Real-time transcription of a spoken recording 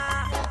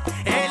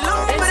El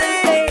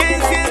hombre que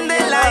enciende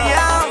la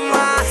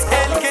llama,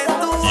 el que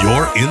tú amas.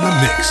 You're in the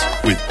mix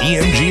with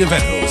EMG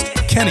event host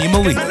Kenny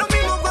Molina. No es lo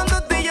mismo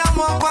cuando te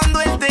llamo a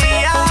cuando él te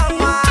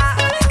llama.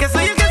 Que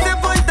soy el que se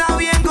porta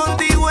bien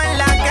contigo en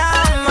la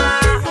cama.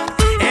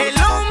 El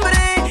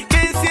hombre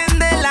que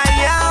enciende la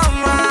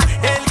llama,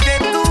 el que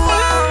tú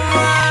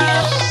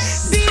amas.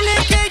 Dile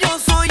que yo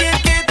soy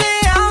el que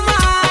te ama.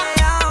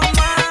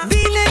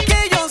 Dile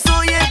que yo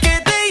soy el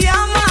que te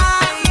llama.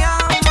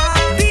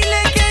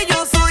 Dile que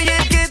yo soy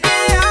el que te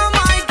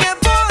ama y que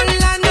por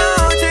la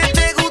noche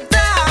te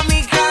gusta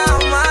mi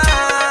cama.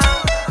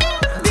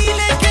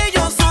 Dile que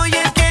yo soy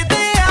el que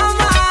te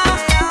ama.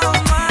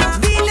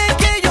 Dile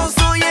que yo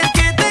soy el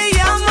que te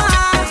llama.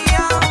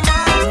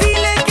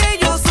 Dile que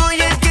yo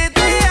soy el que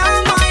te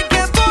ama y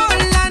que por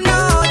la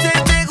noche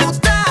te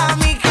gusta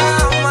mi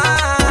cama.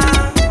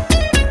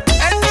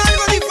 Esto es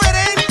algo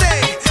diferente,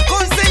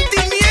 con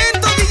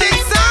sentimiento, DJ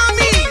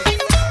Sammy,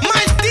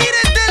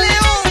 Martínez de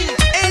León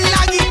en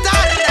la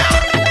guitarra.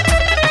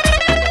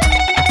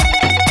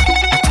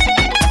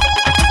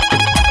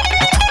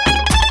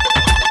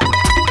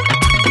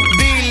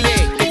 Dile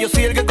que yo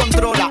soy el que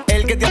controla,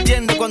 el que te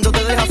atiende cuando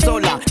te deja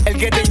sola, el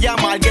que te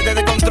llama, el que te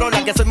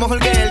descontrola, que soy mejor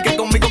que él, que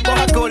conmigo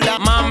coja cola.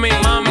 Mami,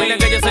 dile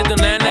que yo soy tu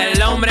nene,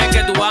 el hombre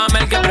que tú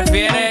amas, el que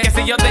prefieres. Que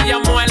si yo te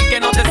llamo, el que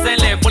no te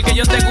cele, porque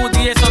yo te gusto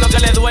y eso es lo que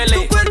le duele.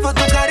 Tu cuerpo,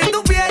 tu cara y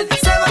tu piel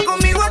se va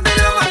conmigo hasta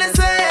el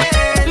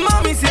amanecer.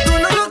 Mami, si tú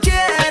no lo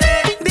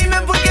quieres,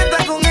 dime por qué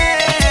estás con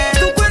él.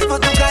 Tu cuerpo,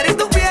 tu cara y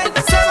tu piel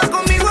se va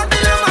conmigo hasta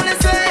el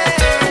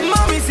amanecer.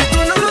 Mami, si tú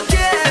no lo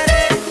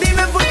quieres,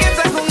 dime por qué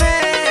estás con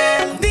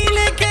él.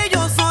 Dile que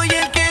yo soy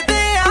el que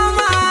te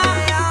ama.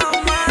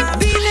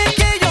 Dile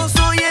que yo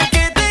soy el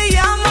que te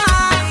llama.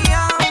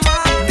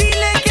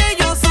 Dile que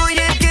yo soy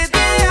el que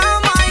te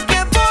ama y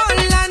que por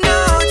la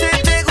noche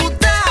te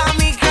gusta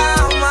mi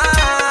cama.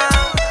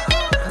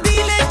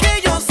 Dile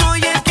que yo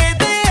soy el que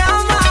te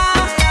ama.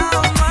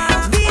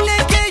 Dile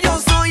que yo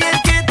soy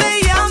el que te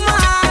llama.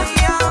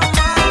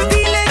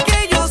 Dile que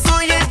yo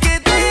soy el que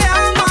te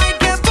ama y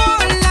que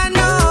por la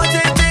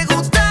noche te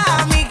gusta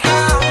mi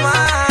cama.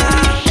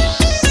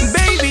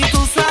 Baby,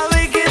 tú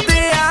sabes que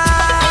te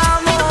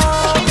amo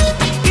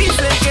y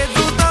sé que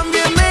tú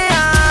también me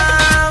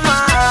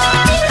amas.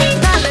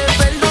 Dale,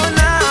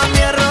 perdona mi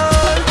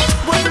error,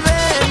 vuelve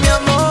mi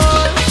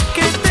amor,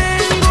 que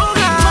tengo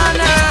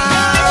ganas.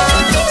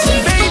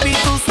 Baby,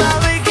 tú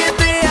sabes que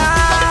te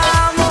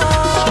amo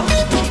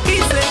y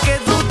sé que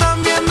tú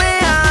también me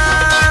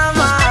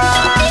amas.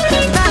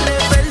 Dale,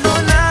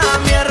 perdona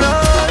mi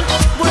error,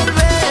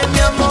 vuelve mi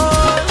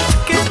amor,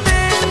 que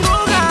tengo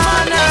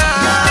ganas.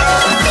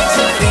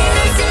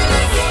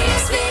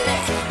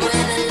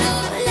 Muévelo,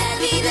 la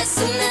vida es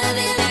una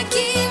vela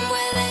aquí,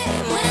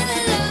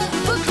 muévelo.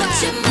 Put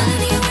your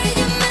money where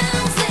your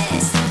mouth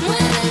is.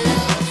 Muévelo.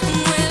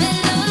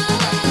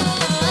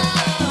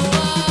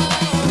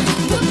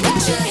 Put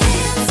your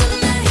hands on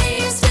my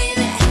hips,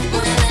 baby.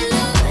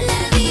 Muévelo,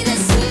 la vida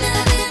es una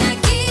vela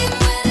aquí,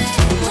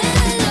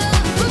 muévelo.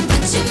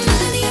 Put your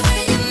money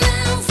where your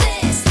mouth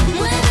is.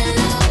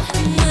 Muévelo.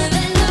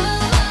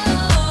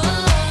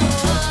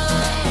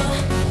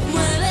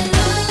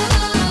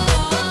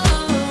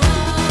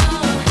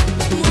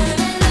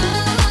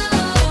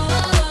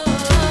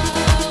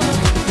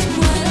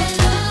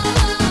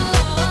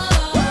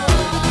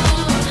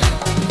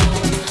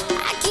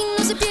 Aquí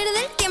no se pierde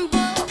el tiempo,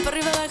 por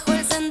arriba, abajo,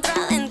 el centro,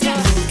 adentro.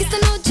 Que esta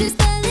noche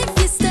está de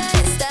fiesta,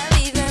 esta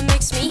vida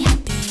makes me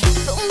happy.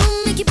 Boom,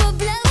 boom, equipo,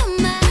 bla,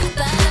 bomba.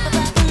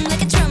 Boom,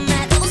 like a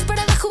drummer. Todos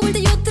para abajo, vuelta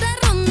y otra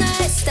ronda.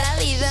 Esta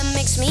vida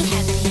makes me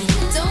happy.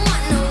 Don't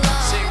want no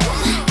love.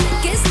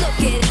 ¿Qué es lo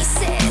que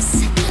dices?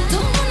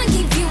 Don't wanna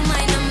give you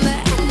my number,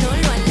 no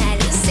lo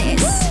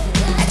analices.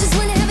 I just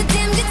wanna have a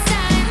damn good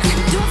time.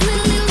 Do a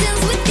little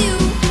dance with you.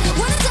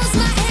 Wanna toss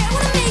my hair,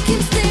 wanna make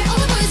him stare. All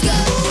the boys go.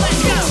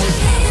 Let's go. Put your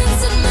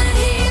hands on my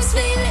hips,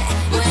 baby.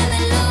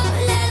 Muévelo,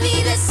 la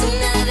vida es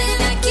una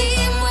vela aquí.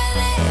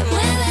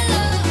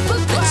 Muévelo.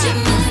 Put your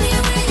money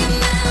where your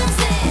mouth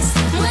is.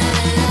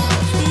 Muévelo.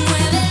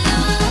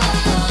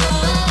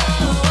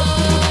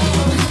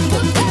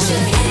 Put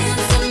your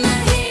hands on my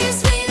hips,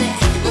 baby.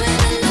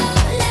 Muévelo,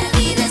 la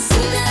vida es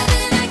una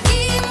vela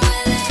aquí.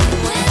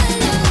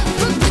 Muévelo.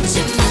 Put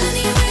your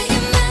money where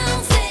your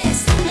mouth is.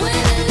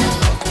 Muévelo.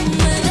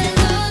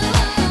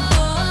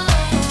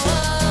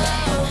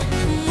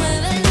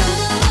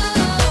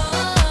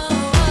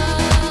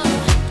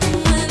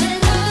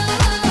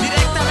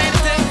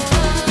 Directamente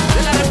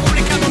de la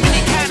República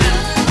Dominicana.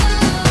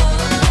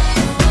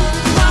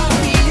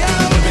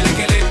 Muévele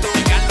que lento,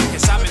 digan lo que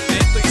saben de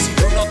esto. Y si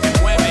tú no te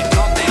mueves,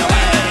 no te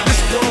van.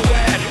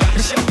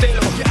 Ese hotel,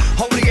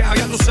 obligado,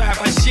 ya tú sabes,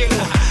 para el cielo.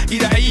 Y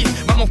de ahí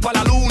vamos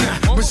para la luna.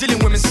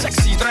 Brazilian women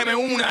sexy, tráeme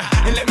una.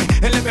 And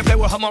let me play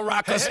with her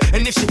maracas.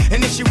 And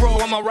if she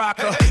roll, I'm a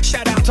rocker.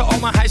 Shout out to all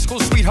my high school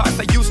sweethearts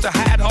that used to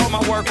hide all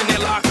my work in their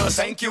lockers.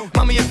 Thank you.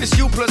 Mommy, if it's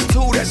you plus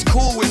two, that's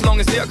cool as long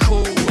as they're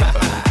cool.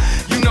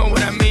 You know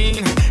what I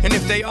mean. And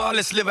if they are,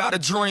 let's live out a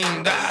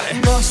dream,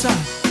 dale. Goza,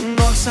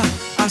 goza,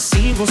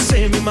 assim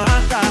você me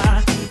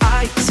mata.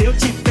 Ai, se eu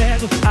te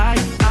pego, ai,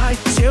 ai,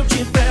 se eu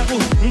te pego.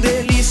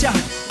 Delícia,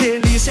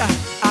 delícia,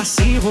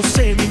 assim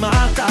você me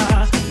mata.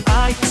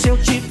 Ai, se eu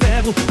te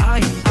pego,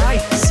 ai, ai,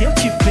 se eu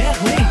te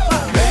pego, hein?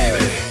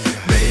 Baby,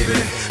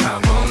 baby, I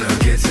wanna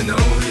get to know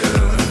you.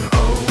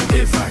 Oh,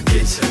 if I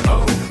get you,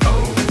 oh,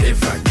 oh,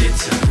 if I get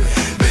you.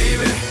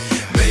 Baby,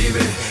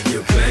 baby,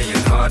 you're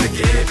playing hard to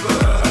get,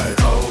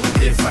 but oh,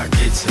 if I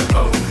get you,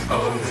 oh,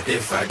 oh,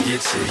 if I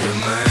get you, you're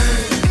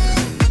mine.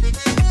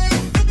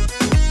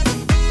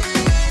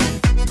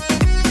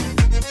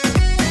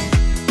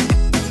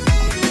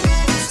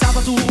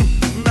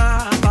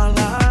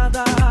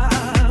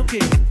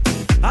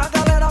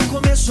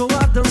 Começou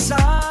a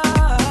dançar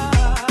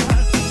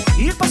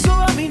e passou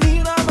a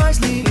menina mais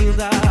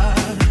linda.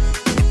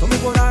 Tomei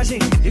coragem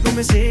e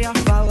comecei a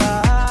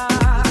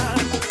falar.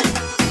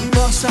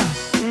 Nossa,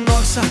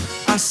 nossa,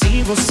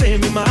 assim você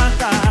me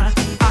mata.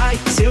 Ai,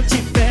 se eu te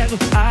pego,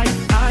 ai,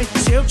 ai,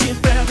 se eu te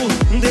pego.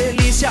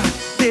 Delícia,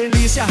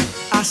 delícia,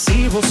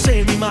 assim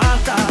você me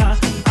mata.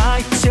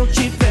 Ai, se eu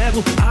te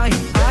pego, ai,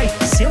 ai,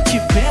 se eu te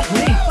pego,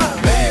 hein?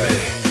 Baby,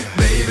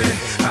 baby,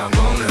 I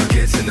wanna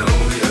get to know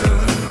you.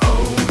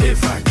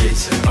 If I get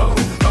you, oh,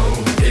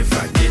 oh, if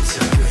I get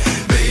you.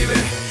 Baby,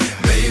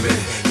 baby,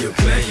 you're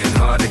playing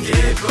hard to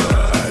get,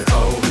 but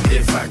oh,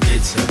 if I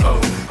get you, oh,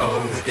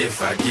 oh,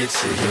 if I get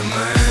you, you're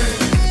mine.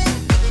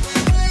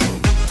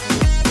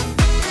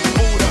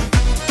 Buddha,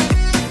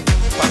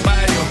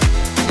 Papayo,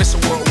 Mr.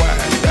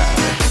 Worldwide,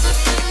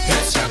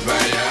 echa pa'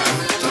 allá,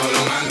 todo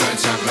lo malo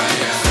echa pa'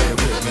 allá. Stay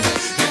with me,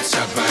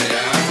 echa pa'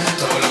 allá,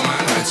 todo lo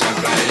malo echa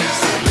pa' allá.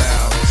 Say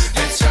loud,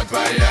 echa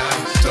pa' allá,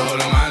 todo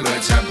lo malo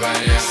echa pa'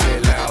 allá. Say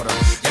louder,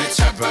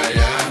 echa pa'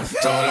 allá,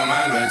 todo lo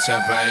malo echa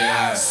pa'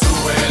 allá.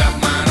 Sube las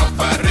manos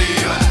pa'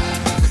 arriba,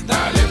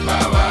 dale pa'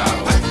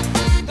 abajo,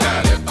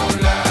 dale pa'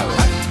 un lado,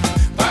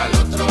 pa' el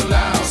otro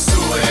lado.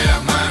 Sube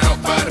las manos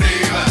pa'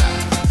 arriba,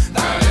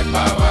 dale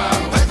pa'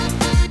 abajo,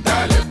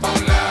 dale pa'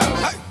 un lado,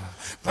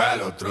 pa'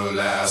 el otro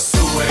lado.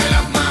 Sube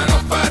las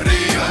manos pa'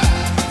 arriba,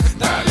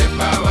 dale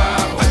pa'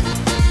 abajo,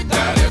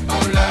 dale pa'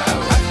 un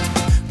lado,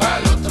 pa'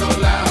 el otro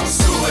lado.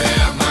 Sube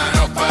las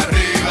manos pa'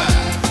 arriba,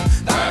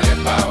 dale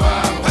pa'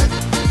 abajo,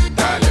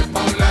 dale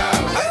pa' un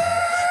lado,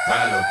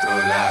 pa' el otro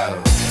lado.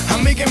 A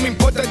mí que me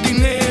importa el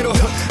dinero,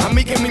 a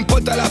mí que me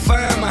importa la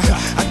fama.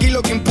 Aquí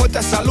lo que importa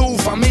es salud,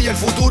 familia, el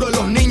futuro de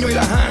los niños y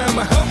las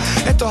amas.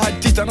 Estos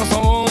artistas no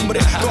son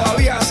hombres,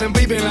 todavía hacen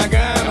pipi en la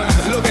cama.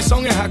 Lo que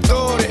son es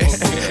actores,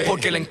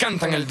 porque le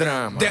encantan el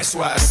drama. That's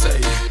why I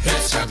say,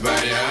 echa pa'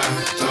 allá,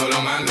 todo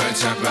lo malo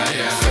echa pa'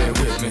 allá. Stay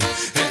with me,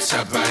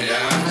 echa pa'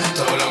 allá,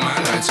 todo lo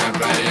malo echa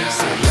pa' allá.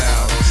 Say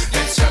loud,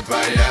 echa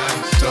pa' allá,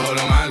 todo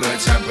lo malo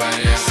echa pa'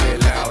 allá. Say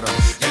louder,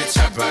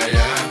 echa pa'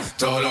 allá,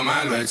 todo lo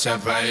malo echa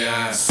pa'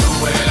 allá.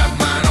 Sube las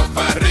manos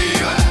pa'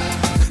 arriba,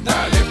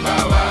 dale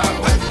pa'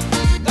 abajo,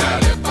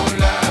 dale pa' un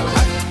lado,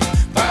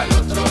 pa' el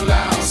otro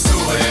lado.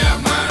 Sube las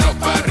manos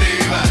pa'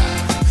 arriba,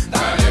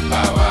 dale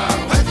pa'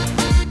 abajo,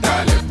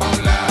 dale pa'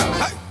 un lado,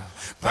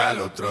 pa' el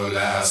otro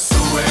lado.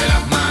 Sube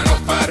las manos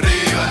pa'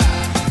 arriba,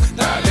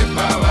 dale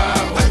pa'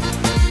 abajo,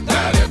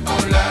 dale pa'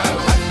 un lado,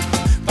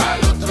 pa'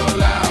 el otro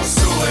lado.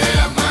 Sube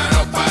las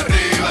manos pa'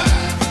 arriba,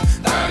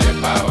 dale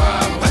pa'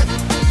 abajo,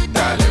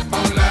 dale pa'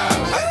 un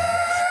lado,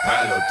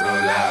 pa' el otro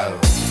lado.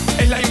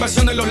 Es la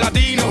invasión de los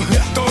latinos,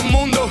 todo el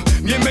mundo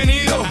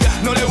bienvenido.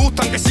 No le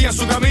gustan que sigan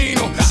su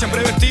camino,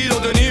 siempre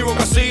vestidos de Niro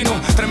Casino.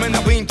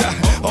 Tremenda pinta,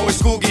 always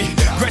cookie.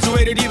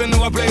 Graduated even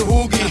though I play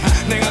hooky.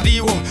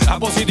 Negativo a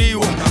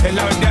positivo, es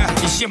la verdad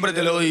y siempre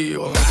te lo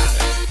digo.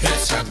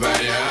 Echa pa'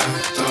 allá,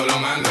 todo lo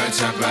malo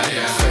echa pa'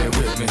 allá. Stay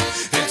with me,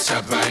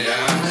 echa pa' allá,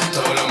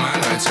 todo lo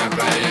malo echa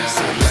pa' allá.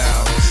 Say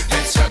loud,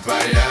 echa pa'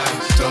 allá,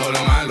 todo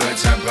lo malo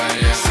echa pa'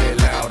 allá. Say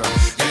louder,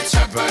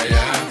 echa pa'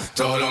 allá,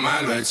 todo lo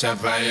malo echa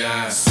pa'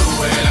 allá.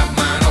 Sube las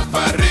manos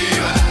pa'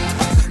 arriba,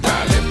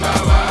 dale pa'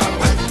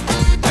 abajo,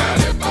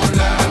 dale pa' un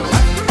lado,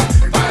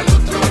 pa' el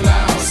otro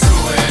lado.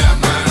 Sube las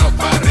manos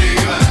pa'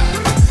 arriba,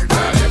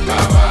 dale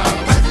pa'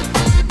 abajo,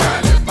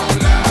 dale pa' un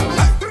lado,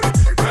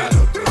 pa' el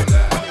otro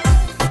lado.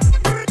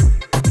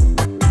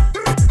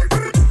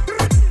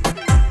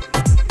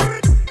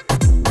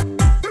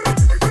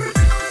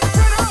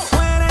 Tú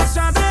eres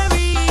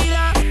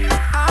atrevida,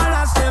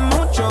 hablas de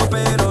mucho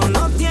pero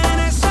no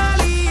tienes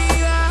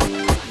salida.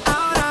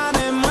 Ahora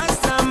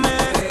demuéstrame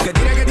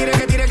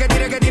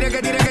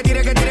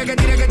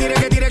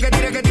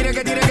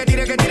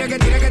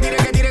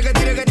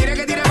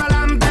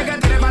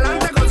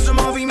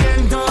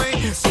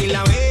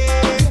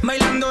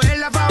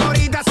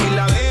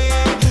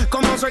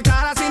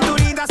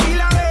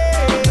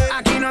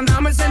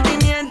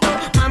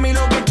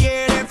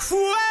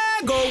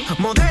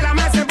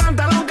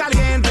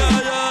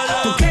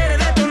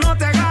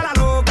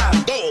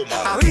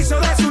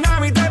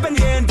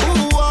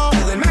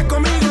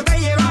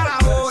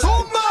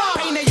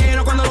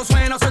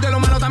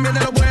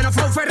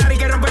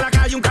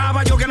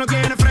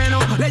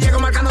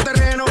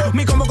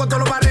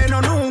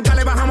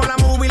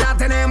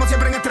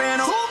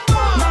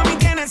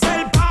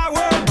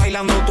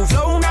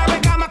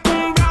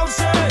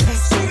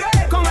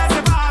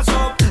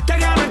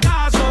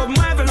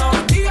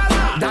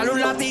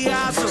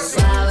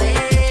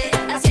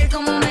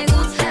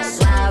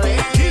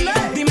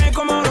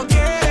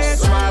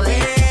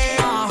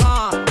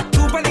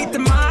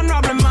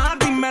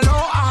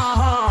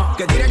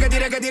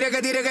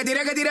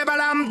que tire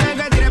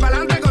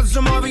pa'lante con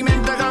su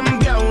movimiento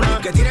campeona.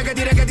 Que tire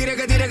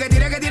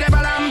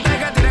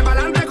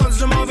pa'lante con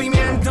su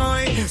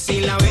movimiento. Y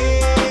si la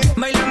ve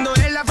bailando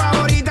es la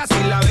favorita,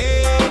 si la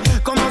ve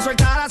como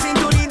suelta la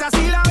cinturita,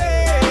 si la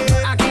ve.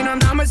 Aquí no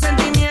andamos el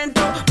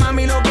sentimiento,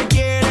 mami lo que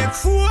quiere es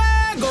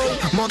fuego.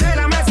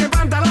 Modélame ese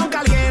pantalón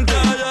caliente.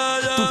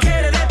 Tú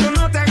quieres de esto,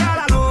 no te hagas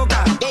la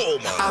loca.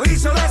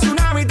 Aviso de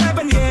tsunami, te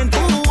pendiente.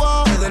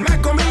 Te duermes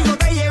conmigo,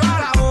 te lleva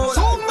la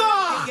bola.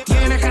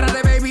 Tienes cara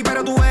de baby,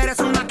 pero tú eres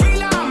una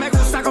killer. Me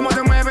gusta cómo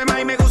te mueves, ma,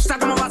 y me gusta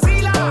cómo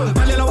vacila.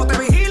 Par de lobos te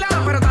vigila,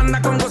 pero te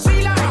andas con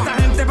Godzilla. Esta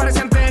gente parece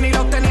antena y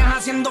los tenías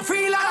haciendo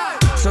fila.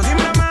 So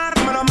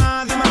dímelo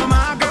más,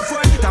 ¿qué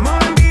fue?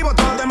 Estamos en vivo,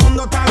 todo el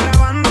mundo está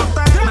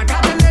grabándote. Marca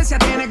tendencia,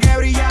 tiene que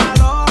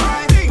brillar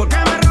hoy. Porque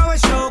me robo el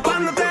show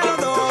cuando te lo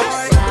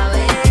doy.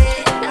 Suave,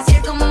 así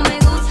es como me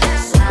gusta.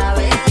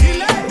 Suave,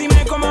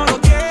 Dime cómo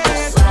lo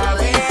quieres.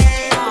 suave.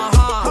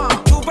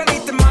 Tú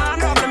pediste más,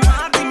 no hables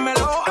más,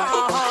 dímelo.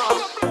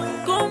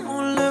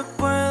 ¿Cómo le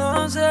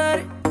puedo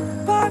hacer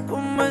para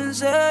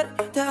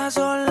convencerte? A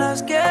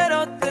solas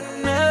quiero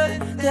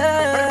tenerte.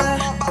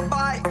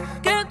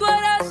 Que tú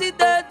eres y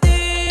te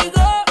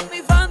digo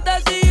mi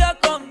fantasía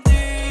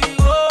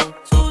contigo.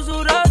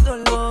 Susurrando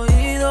el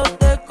oído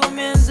te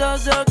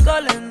comienzas a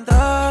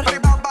calentar.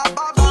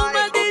 Tú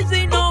me dices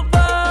y nos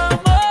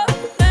vamos,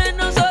 que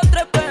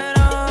nosotros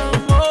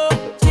esperamos.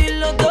 Si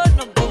los dos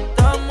nos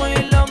gustamos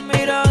y la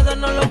mirada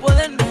no lo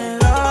pueden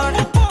negar.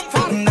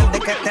 Desde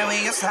que te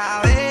vi yo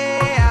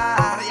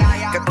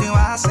sabía que tú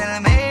ibas a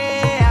ser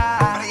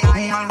mía.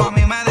 Algo a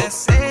mí me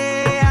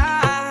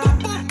desea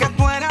que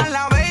tú eras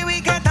la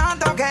baby que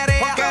tanto quería.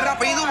 Porque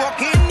rápido hubo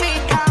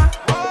química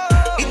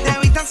y te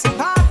vi tan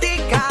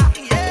simpática.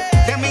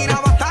 Te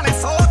miraba tan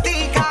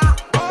exótica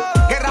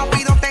que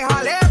rápido te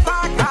jalé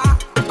pa' acá.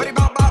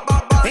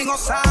 Y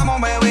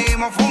gozamos,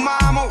 bebimos,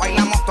 fumamos,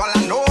 bailamos toda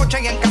la noche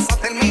y en casa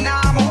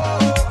terminamos.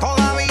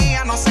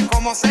 Todavía no sé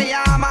cómo se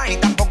llama y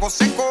tampoco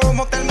sé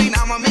cómo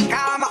terminamos en mi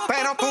cama.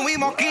 Pero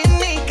tuvimos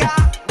química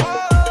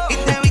y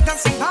te vi tan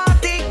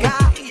simpática.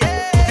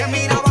 Te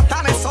mirabas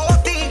tan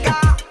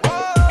exótica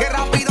que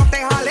rápido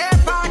te jalé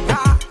pa'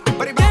 acá.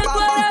 Que tú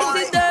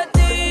eres y te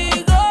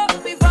digo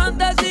mi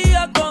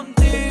fantasía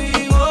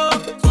contigo.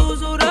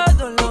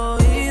 Susurrando el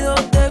oído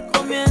te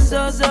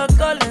comienzas a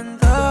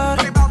calentar.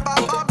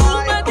 Tú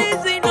me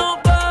dices y nos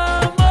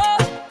vamos,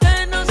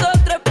 que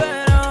nosotros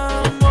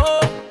esperamos.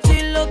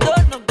 Si los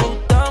dos nos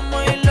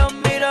gustamos y la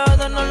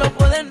mirada no lo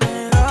pueden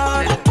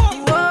negar.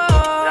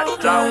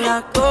 Wow,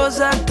 las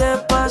cosas que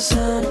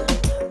pasan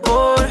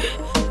por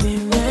mi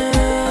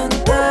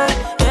mente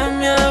en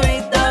mi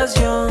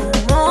habitación,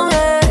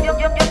 mujer. Yo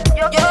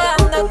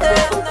ándate.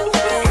 Un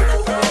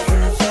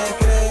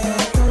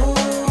secreto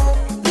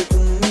de tu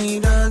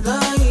mirada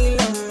y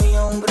la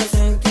mía, un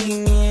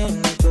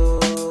presentimiento.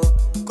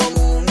 Como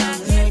un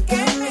ángel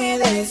que me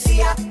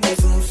decía, es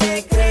un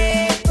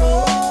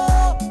secreto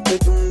de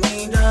tu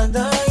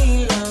mirada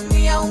y la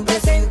mía, un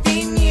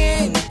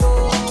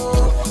presentimiento.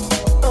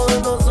 Todo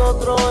de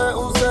nosotros es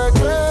un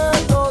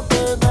secreto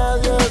que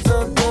nadie se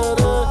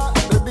entere.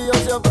 Baby, yo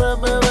siempre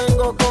me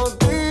vengo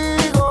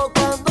contigo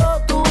cuando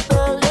tú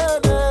te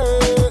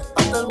vienes.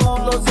 Hasta el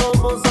mundo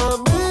somos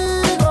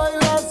amigos y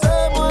lo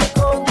hacemos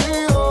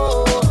escondido.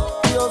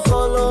 Yo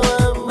solo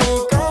en mi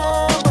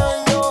cama y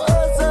yo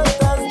ese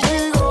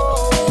testigo.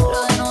 Lo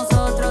de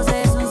nosotros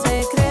es un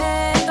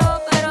secreto,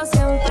 pero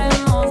siempre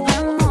nos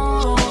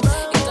vemos.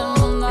 Y todo el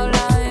mundo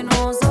habla de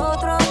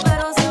nosotros,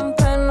 pero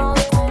siempre nos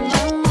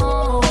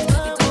comemos. Y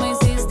tú me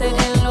hiciste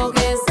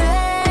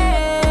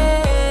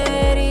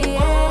enloquecer, y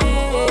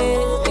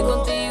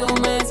contigo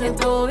me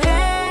siento bien,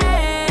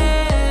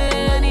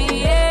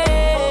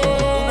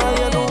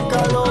 Nadie nunca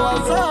lo va a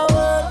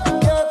saber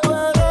que tú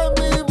eres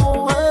mi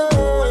mujer.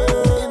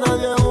 Y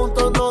nadie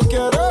juntos nos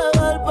quiere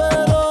ver,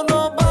 pero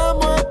nos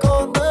vamos a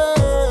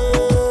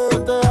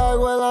esconder. Te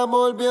hago el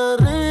amor bien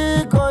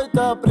rico y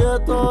te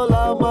aprieto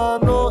la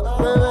mano.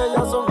 Bebé,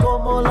 ya son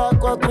como las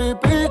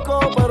 4:00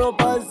 pero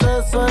para el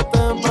sexo es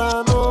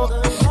temprano.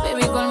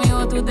 Baby,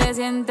 conmigo tú te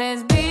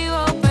sientes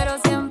vivo, pero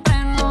siempre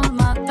nos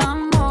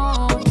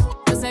matamos.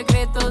 Los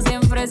secretos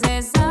siempre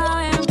se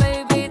saben,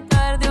 baby,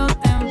 tarde o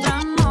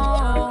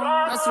temprano.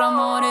 Nuestro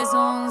amor es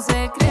un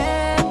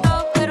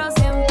secreto, pero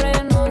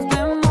siempre nos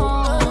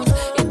vemos.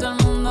 Y todo el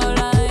mundo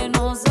habla de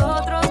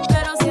nosotros,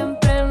 pero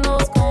siempre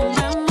nos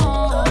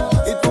comemos.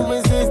 Y tú me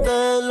hiciste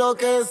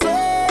enloquecer,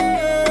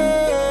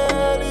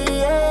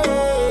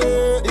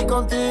 y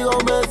contigo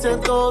me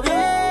siento bien.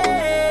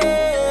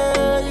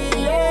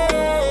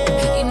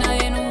 Y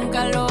nadie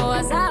nunca lo va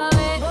a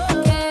saber,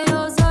 que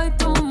yo soy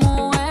tu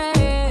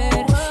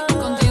mujer. Y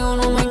contigo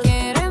no me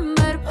quieren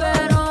ver,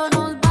 pero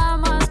nos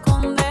vamos a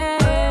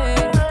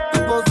esconder.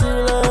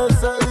 Imposible el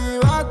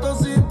celibato,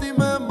 sin ti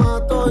me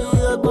mato. Y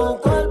de tu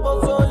cuerpo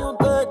soy un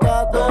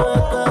tecato. Bebé,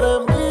 tú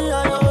eres mía,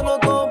 yo no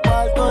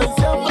comparto. Y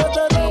siempre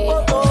te rompo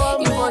toda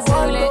mi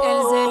Imposible el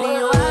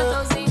celibato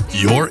sin ti.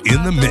 You're in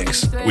the mix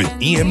with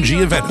EMG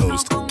event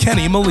host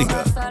Kenny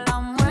Molina. Hasta la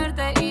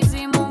muerte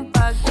hicimos un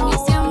pacto y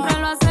siempre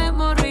lo hacemos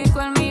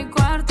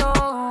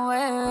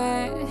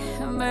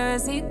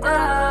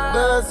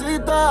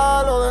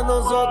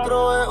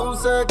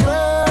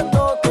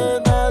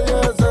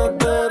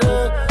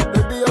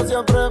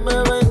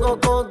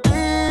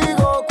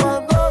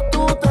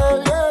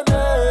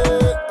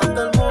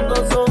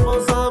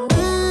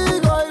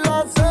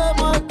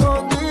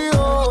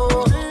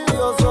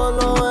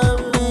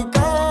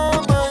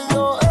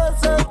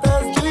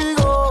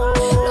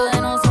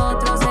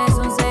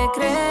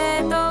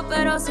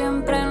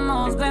siempre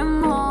nos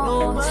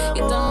vemos. Y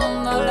todo el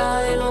mundo habla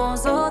de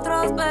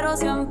nosotros, pero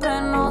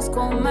siempre nos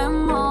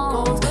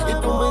comemos. Y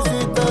tú me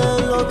hiciste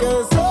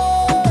enloquecer,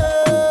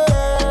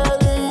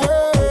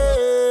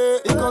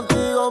 yeah. Y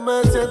contigo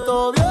me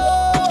siento bien.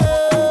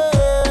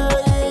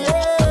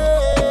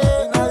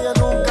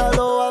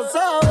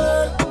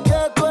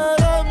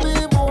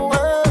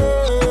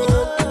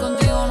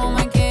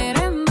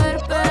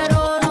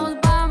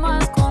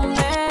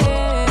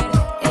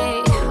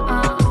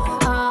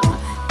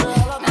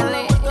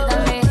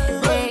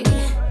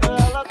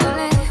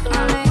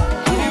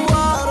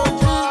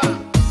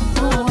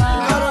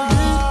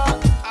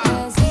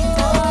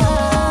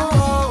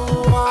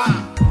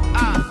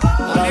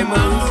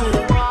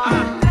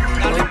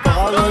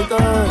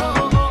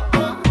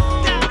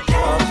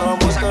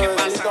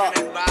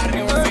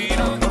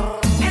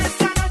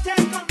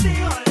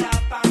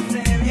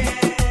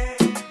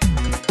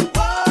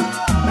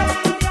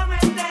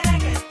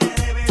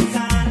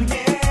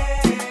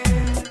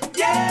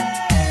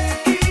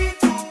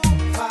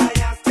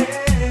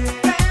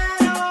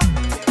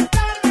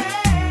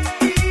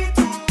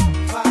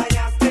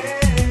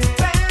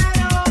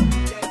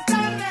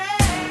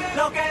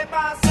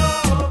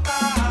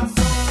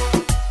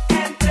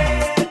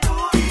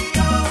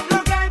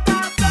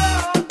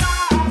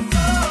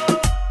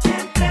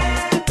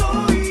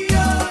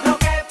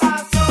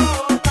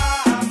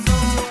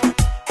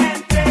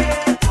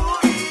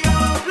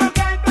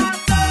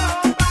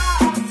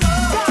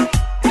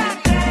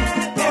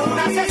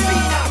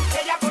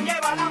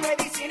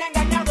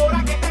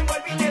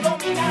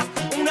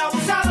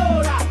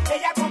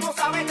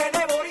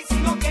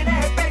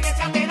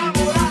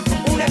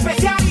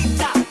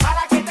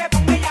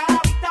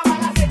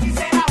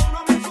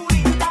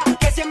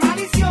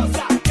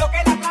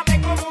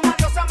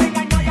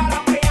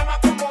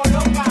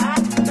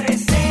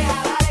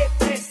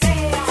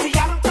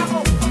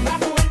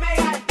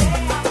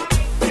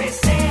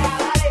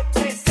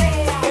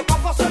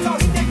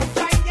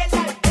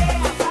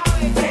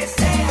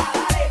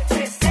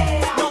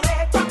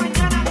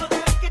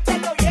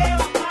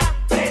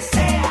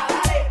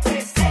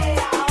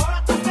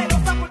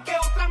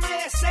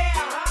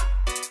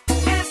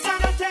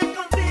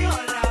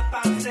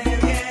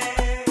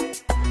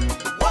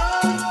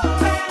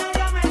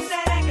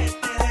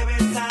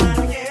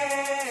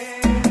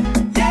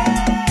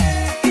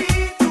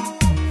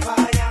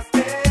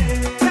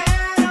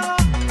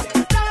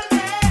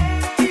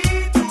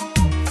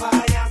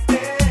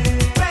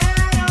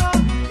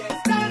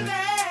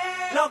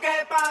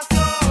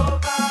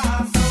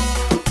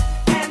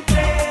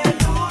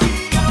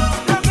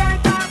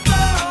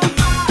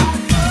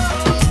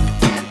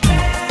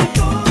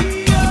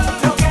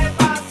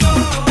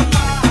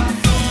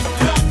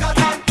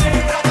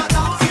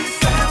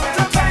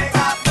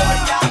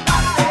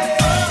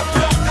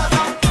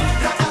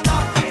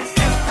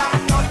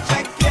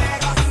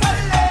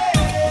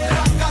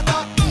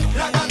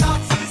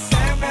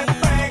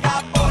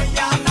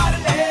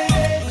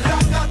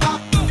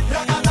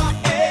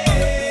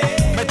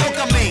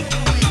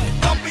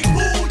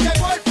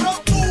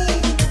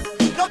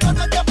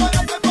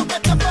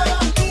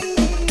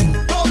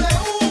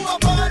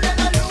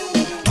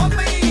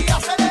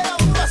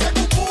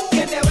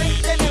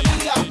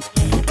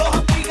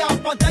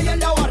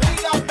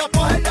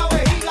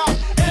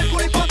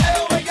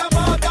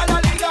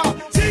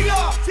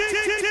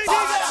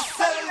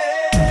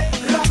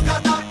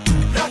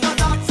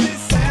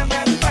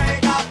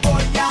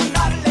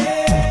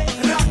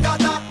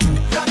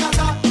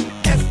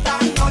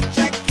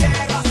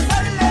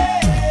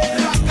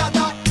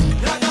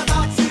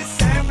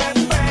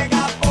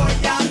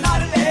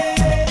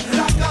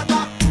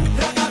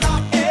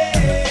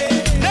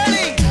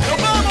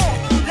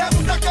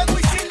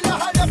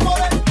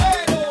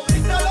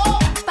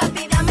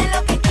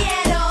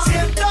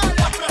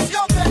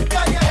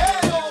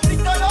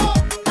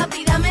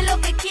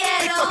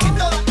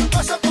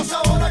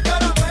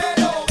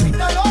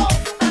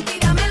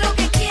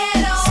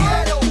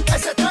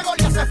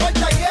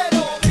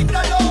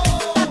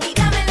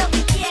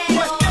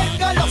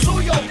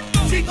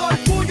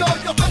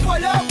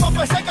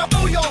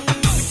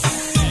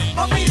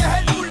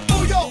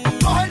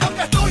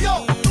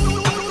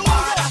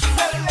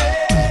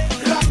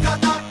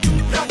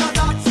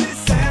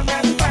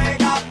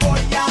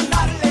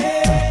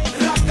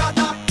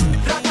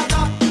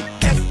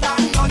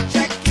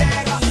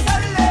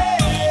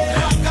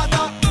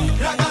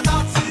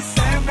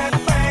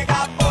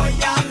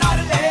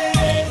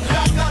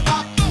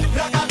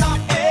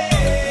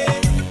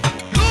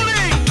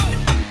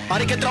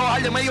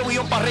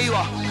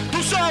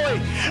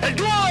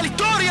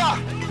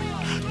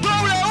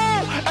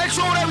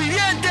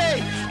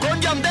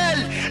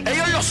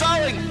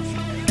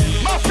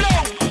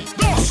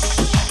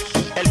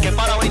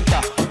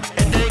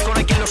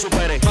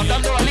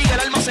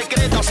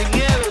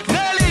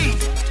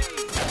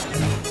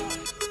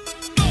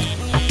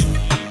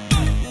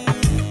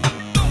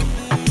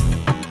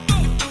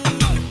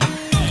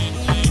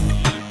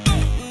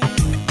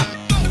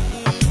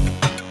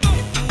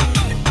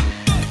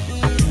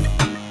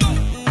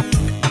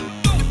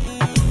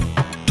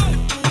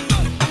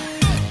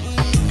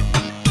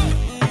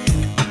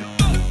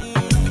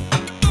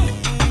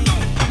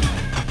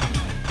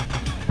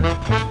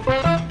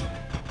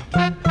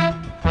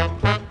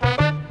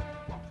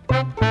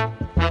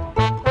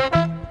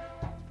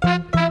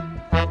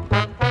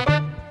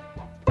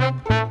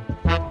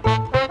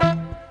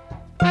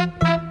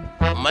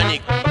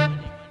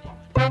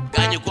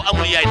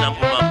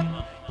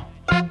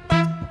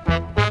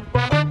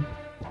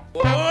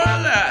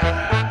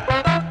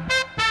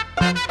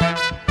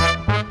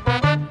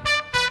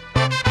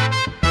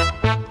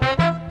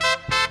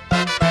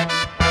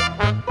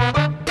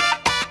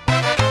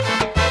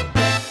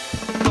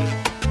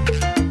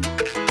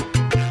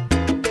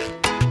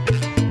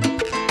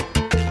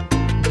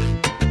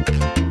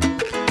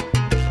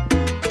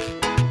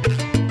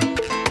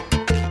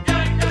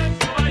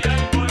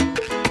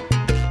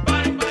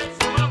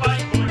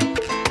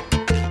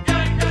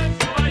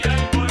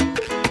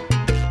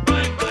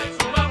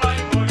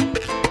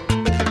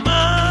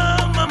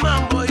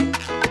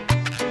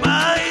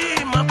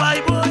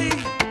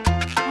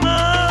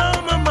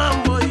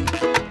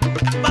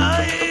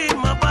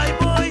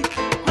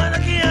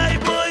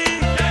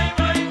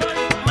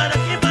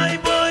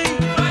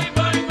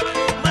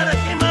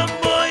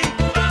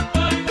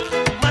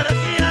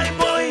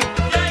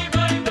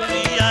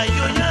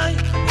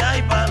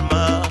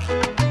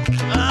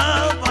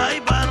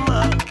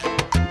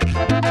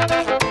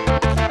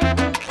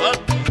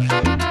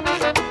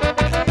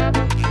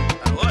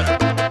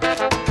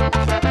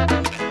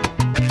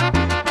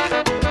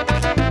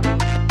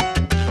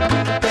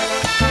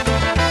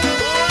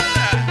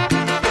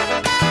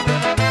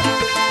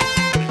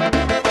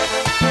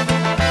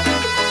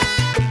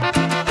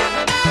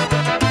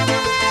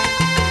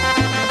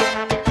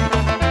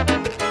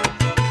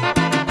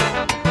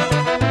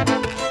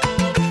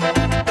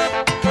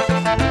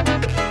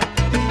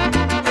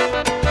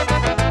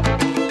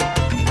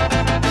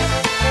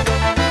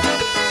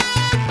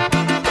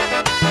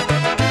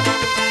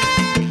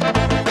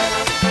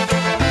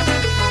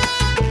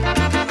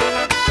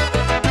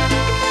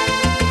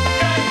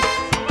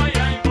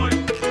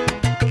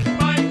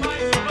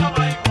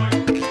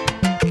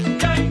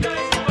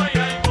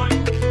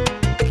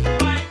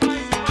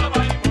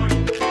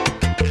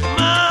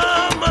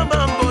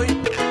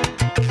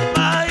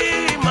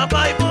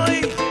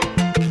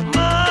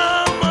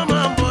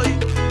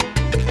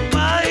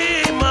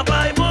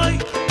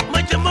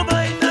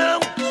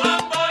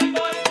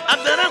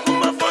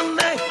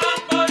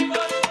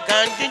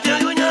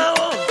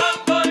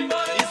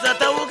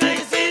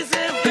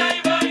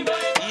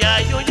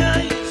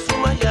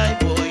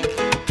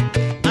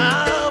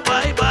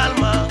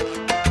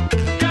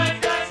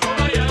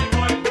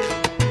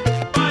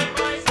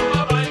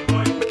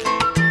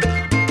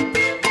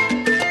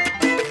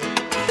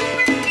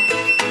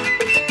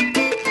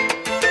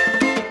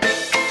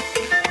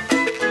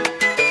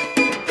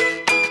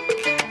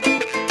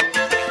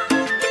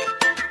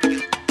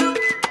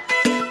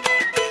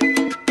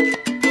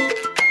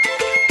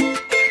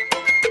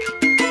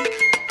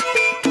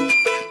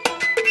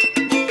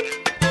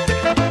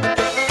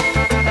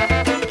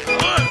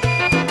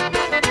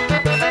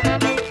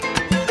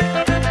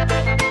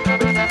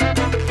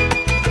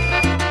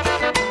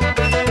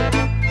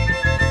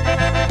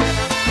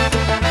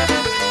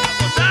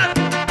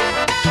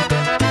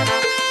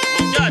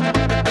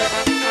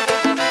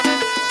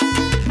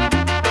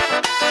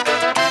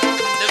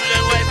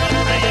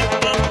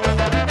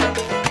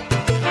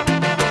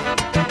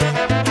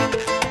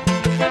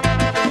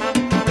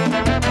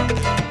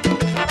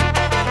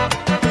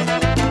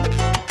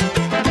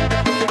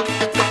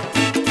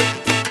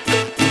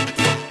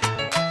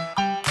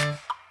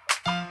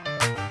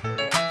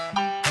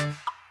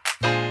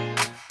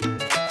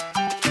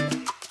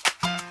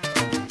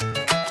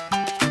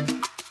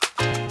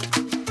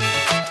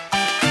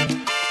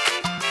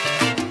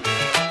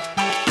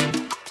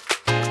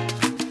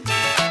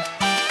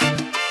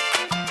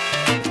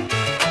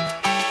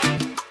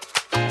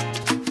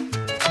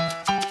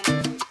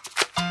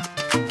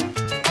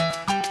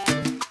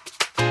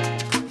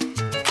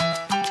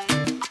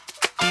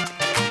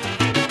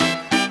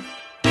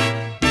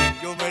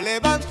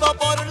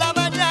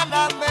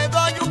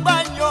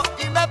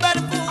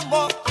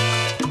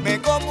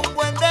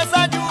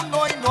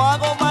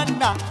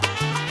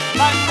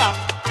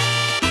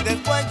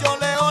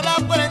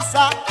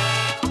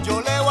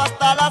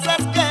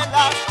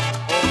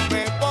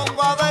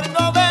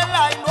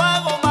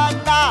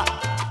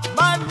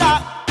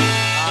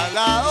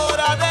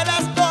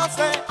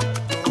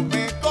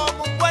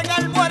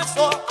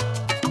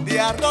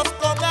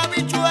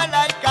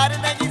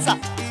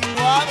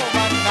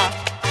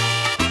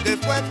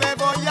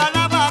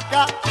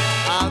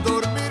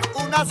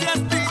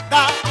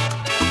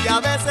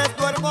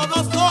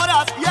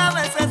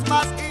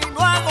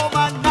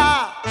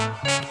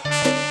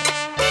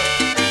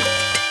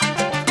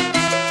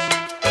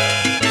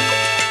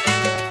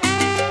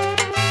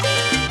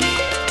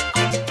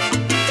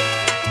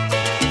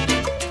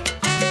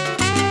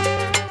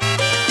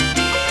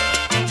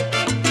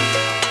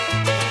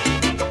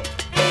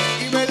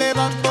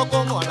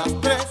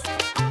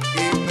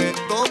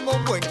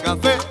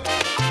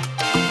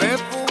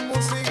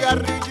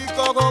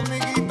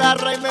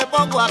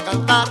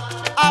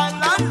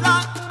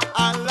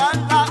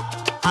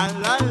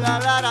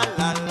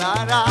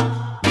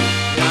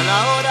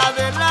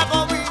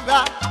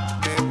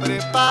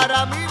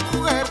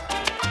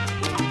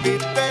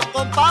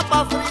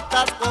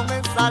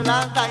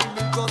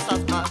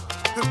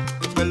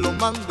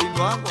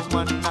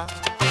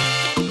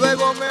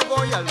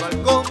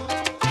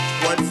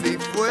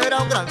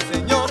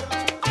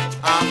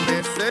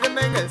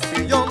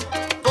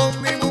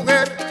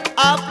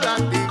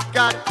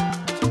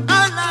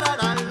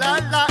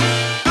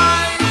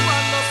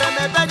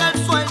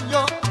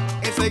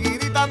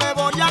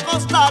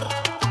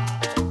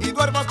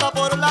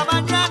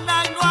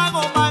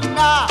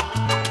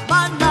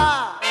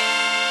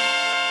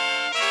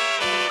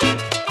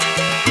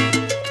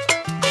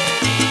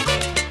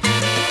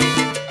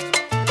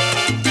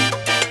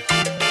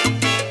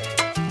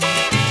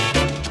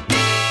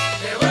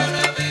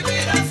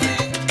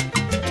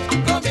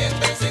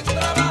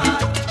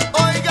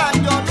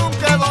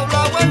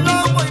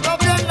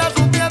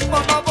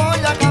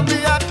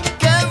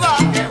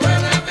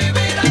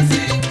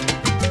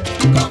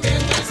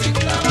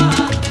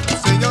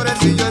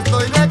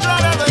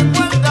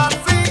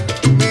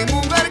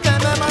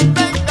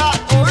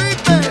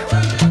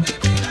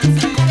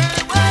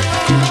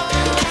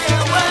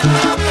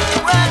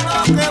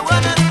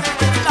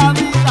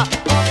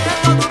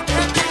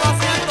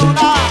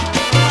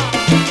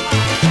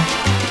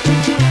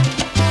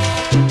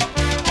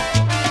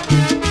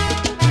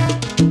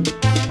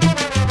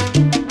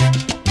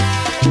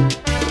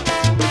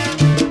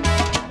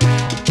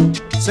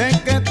 Sé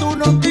que